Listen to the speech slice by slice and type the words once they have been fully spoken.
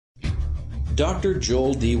Dr.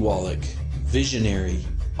 Joel D. Wallach, visionary,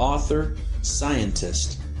 author,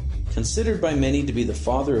 scientist, considered by many to be the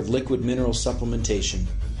father of liquid mineral supplementation.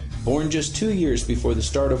 Born just 2 years before the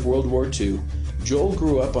start of World War II, Joel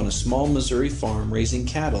grew up on a small Missouri farm raising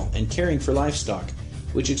cattle and caring for livestock,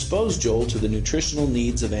 which exposed Joel to the nutritional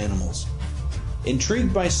needs of animals.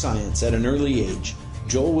 Intrigued by science at an early age,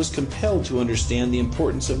 Joel was compelled to understand the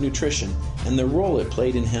importance of nutrition and the role it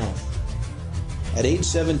played in health. At age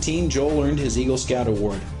 17, Joel earned his Eagle Scout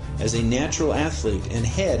Award. As a natural athlete and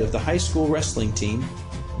head of the high school wrestling team,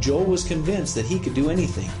 Joel was convinced that he could do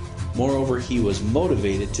anything. Moreover, he was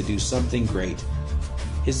motivated to do something great.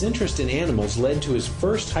 His interest in animals led to his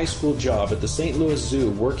first high school job at the St. Louis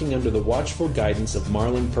Zoo, working under the watchful guidance of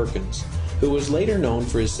Marlin Perkins, who was later known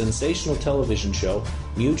for his sensational television show,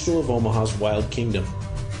 Mutual of Omaha's Wild Kingdom.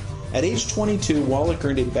 At age 22, Wallach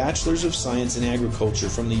earned a Bachelor's of Science in Agriculture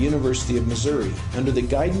from the University of Missouri under the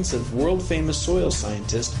guidance of world-famous soil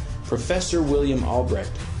scientist Professor William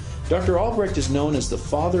Albrecht. Dr. Albrecht is known as the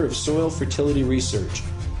father of soil fertility research.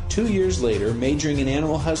 2 years later, majoring in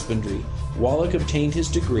animal husbandry, Wallach obtained his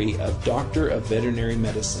degree of Doctor of Veterinary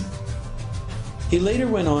Medicine. He later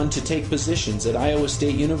went on to take positions at Iowa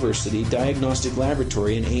State University Diagnostic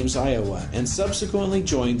Laboratory in Ames, Iowa, and subsequently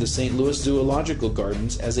joined the St. Louis Zoological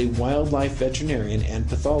Gardens as a wildlife veterinarian and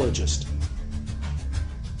pathologist.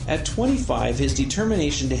 At 25, his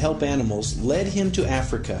determination to help animals led him to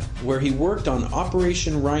Africa, where he worked on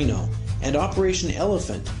Operation Rhino and Operation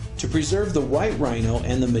Elephant to preserve the white rhino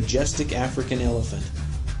and the majestic African elephant,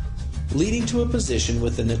 leading to a position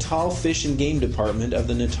with the Natal Fish and Game Department of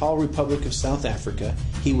the Natal Republic of South Africa.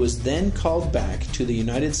 He was then called back to the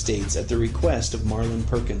United States at the request of Marlin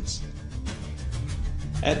Perkins.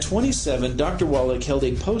 At 27, Dr. Wallach held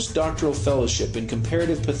a postdoctoral fellowship in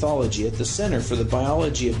comparative pathology at the Center for the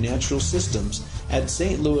Biology of Natural Systems at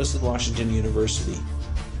St. Louis and Washington University.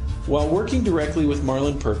 While working directly with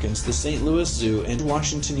Marlin Perkins, the St. Louis Zoo, and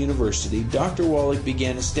Washington University, Dr. Wallach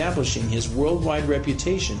began establishing his worldwide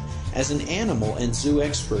reputation as an animal and zoo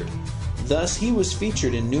expert. Thus, he was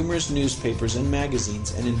featured in numerous newspapers and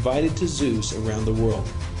magazines and invited to zoos around the world.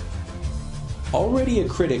 Already a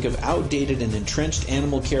critic of outdated and entrenched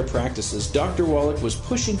animal care practices, Dr. Wallach was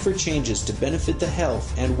pushing for changes to benefit the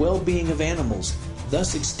health and well-being of animals,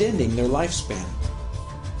 thus extending their lifespan.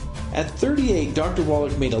 At 38, Dr.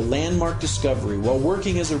 Wallach made a landmark discovery while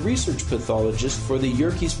working as a research pathologist for the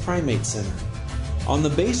Yerkes Primate Center. On the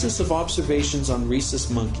basis of observations on rhesus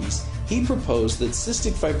monkeys, he proposed that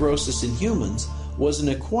cystic fibrosis in humans was an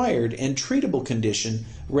acquired and treatable condition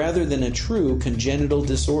rather than a true congenital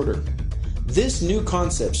disorder. This new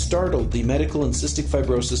concept startled the medical and cystic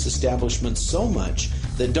fibrosis establishment so much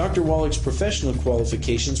that Dr. Wallach's professional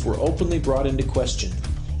qualifications were openly brought into question,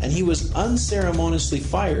 and he was unceremoniously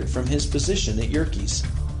fired from his position at Yerkes.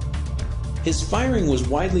 His firing was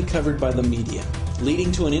widely covered by the media,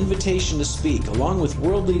 leading to an invitation to speak along with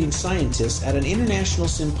world-leading scientists at an international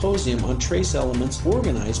symposium on trace elements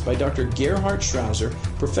organized by Dr. Gerhard Schrauser,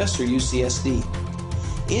 professor UCSD.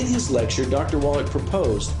 In his lecture, Dr. Wallach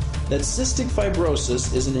proposed that cystic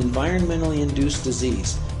fibrosis is an environmentally induced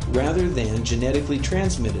disease rather than genetically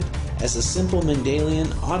transmitted as a simple Mendelian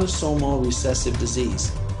autosomal recessive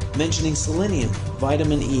disease, mentioning selenium,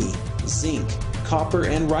 vitamin E, zinc, copper,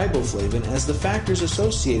 and riboflavin as the factors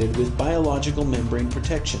associated with biological membrane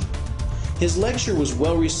protection. His lecture was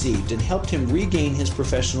well received and helped him regain his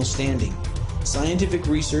professional standing. Scientific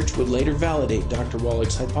research would later validate Dr.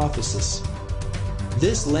 Wallach's hypothesis.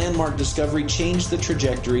 This landmark discovery changed the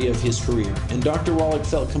trajectory of his career, and Dr. Wallach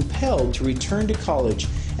felt compelled to return to college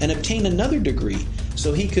and obtain another degree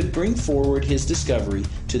so he could bring forward his discovery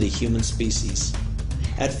to the human species.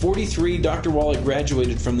 At 43, Dr. Wallach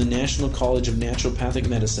graduated from the National College of Naturopathic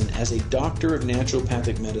Medicine as a Doctor of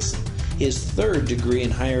Naturopathic Medicine, his third degree in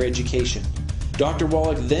higher education. Dr.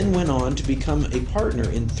 Wallach then went on to become a partner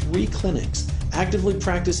in 3 clinics, actively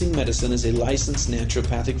practicing medicine as a licensed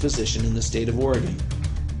naturopathic physician in the state of Oregon.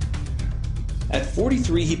 At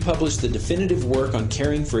 43, he published the definitive work on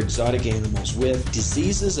caring for exotic animals with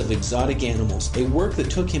Diseases of Exotic Animals, a work that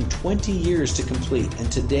took him 20 years to complete and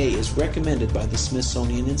today is recommended by the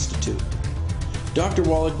Smithsonian Institute. Dr.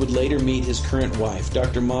 Wallach would later meet his current wife,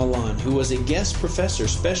 Dr. Ma Lan, who was a guest professor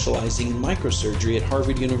specializing in microsurgery at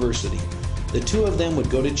Harvard University. The two of them would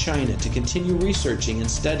go to China to continue researching and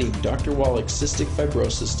studying Dr. Wallach's cystic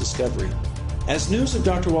fibrosis discovery. As news of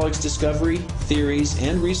Dr. Wallach's discovery, theories,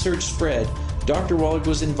 and research spread, Dr. Wallach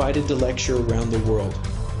was invited to lecture around the world.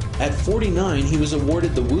 At 49, he was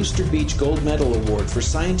awarded the Worcester Beach Gold Medal Award for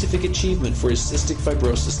scientific achievement for his cystic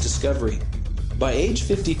fibrosis discovery. By age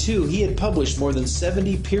 52, he had published more than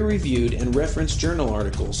 70 peer-reviewed and referenced journal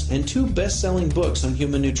articles and 2 best-selling books on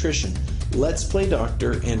human nutrition, Let's Play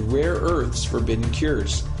Doctor and Rare Earths Forbidden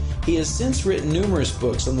Cures. He has since written numerous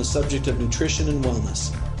books on the subject of nutrition and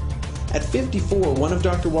wellness. At 54, one of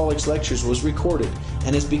Dr. Wallach's lectures was recorded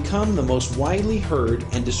and has become the most widely heard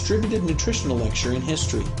and distributed nutritional lecture in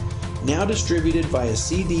history. Now distributed via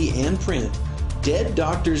CD and print, Dead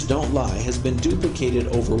Doctors Don't Lie has been duplicated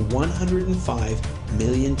over 105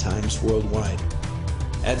 million times worldwide.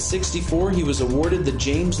 At 64, he was awarded the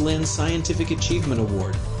James Lind Scientific Achievement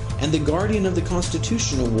Award and the Guardian of the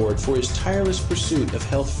Constitution Award for his tireless pursuit of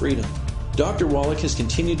health freedom. Dr. Wallach has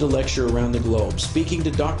continued to lecture around the globe, speaking to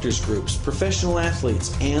doctors' groups, professional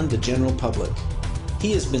athletes, and the general public.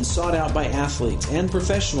 He has been sought out by athletes and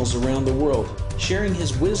professionals around the world, sharing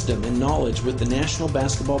his wisdom and knowledge with the National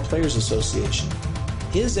Basketball Players Association.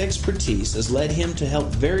 His expertise has led him to help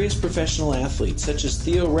various professional athletes, such as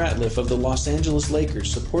Theo Ratliff of the Los Angeles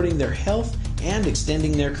Lakers, supporting their health and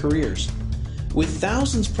extending their careers. With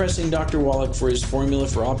thousands pressing Dr. Wallach for his formula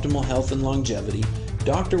for optimal health and longevity,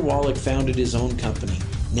 Dr. Wallach founded his own company,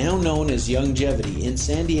 now known as Youngevity, in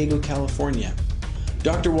San Diego, California.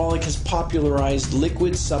 Dr. Wallach has popularized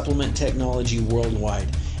liquid supplement technology worldwide,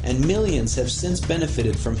 and millions have since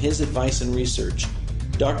benefited from his advice and research.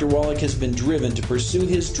 Dr. Wallach has been driven to pursue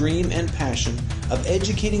his dream and passion of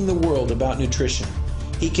educating the world about nutrition.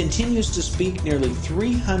 He continues to speak nearly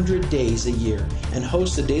 300 days a year and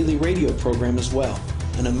hosts a daily radio program as well.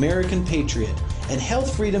 An American patriot and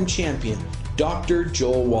health freedom champion, Dr.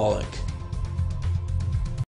 Joel Wallach.